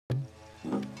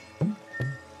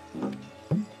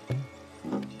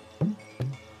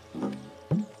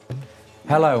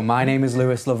Hello, my name is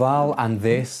Lewis Laval and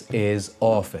this is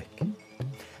Orphic.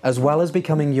 As well as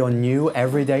becoming your new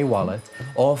everyday wallet,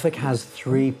 Orphic has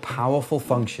three powerful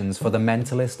functions for the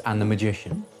mentalist and the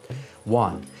magician.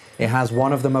 1. It has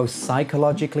one of the most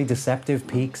psychologically deceptive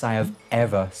peaks I have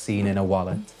ever seen in a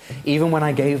wallet. Even when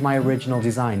I gave my original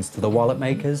designs to the wallet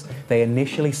makers, they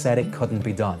initially said it couldn't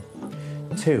be done.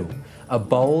 2. A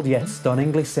bold yet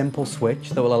stunningly simple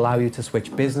switch that will allow you to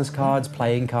switch business cards,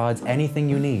 playing cards, anything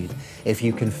you need. If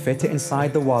you can fit it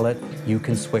inside the wallet, you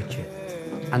can switch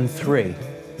it. And 3.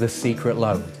 The secret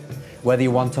load. Whether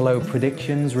you want to load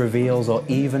predictions, reveals, or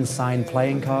even signed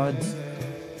playing cards,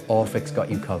 Orphic's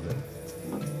got you covered.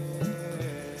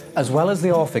 As well as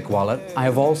the Orphic wallet, I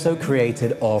have also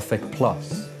created Orphic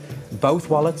Plus. Both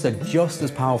wallets are just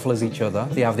as powerful as each other.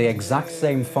 They have the exact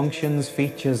same functions,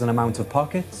 features, and amount of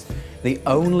pockets. The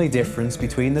only difference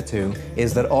between the two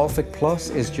is that Orphic Plus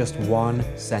is just 1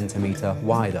 centimeter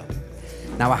wider.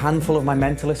 Now, a handful of my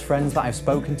mentalist friends that I've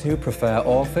spoken to prefer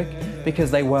Orphic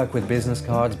because they work with business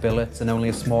cards, billets, and only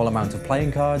a small amount of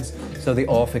playing cards, so the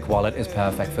Orphic wallet is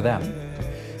perfect for them.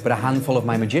 But a handful of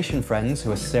my magician friends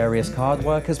who are serious card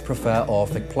workers prefer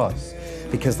Orphic Plus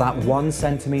because that 1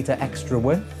 centimeter extra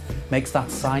width makes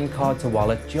that signed card to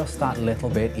wallet just that little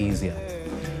bit easier.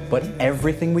 But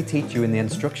everything we teach you in the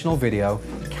instructional video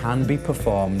can be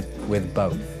performed with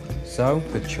both. So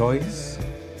the choice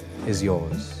is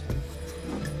yours.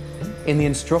 In the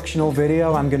instructional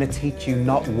video, I'm going to teach you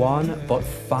not 1, but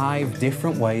 5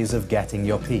 different ways of getting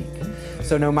your peak.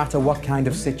 So no matter what kind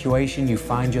of situation you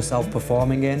find yourself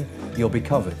performing in, you'll be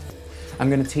covered. I'm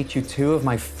going to teach you 2 of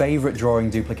my favorite drawing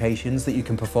duplications that you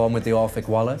can perform with the Orphic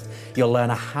wallet. You'll learn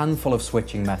a handful of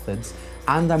switching methods,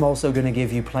 and I'm also going to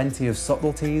give you plenty of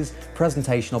subtleties,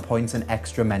 presentational points, and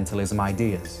extra mentalism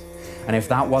ideas. And if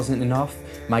that wasn't enough,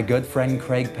 my good friend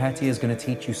Craig Petty is going to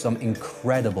teach you some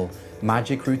incredible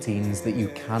magic routines that you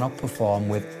cannot perform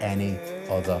with any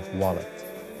other wallet.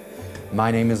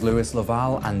 My name is Lewis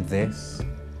Laval, and this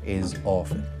is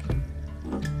Orphic.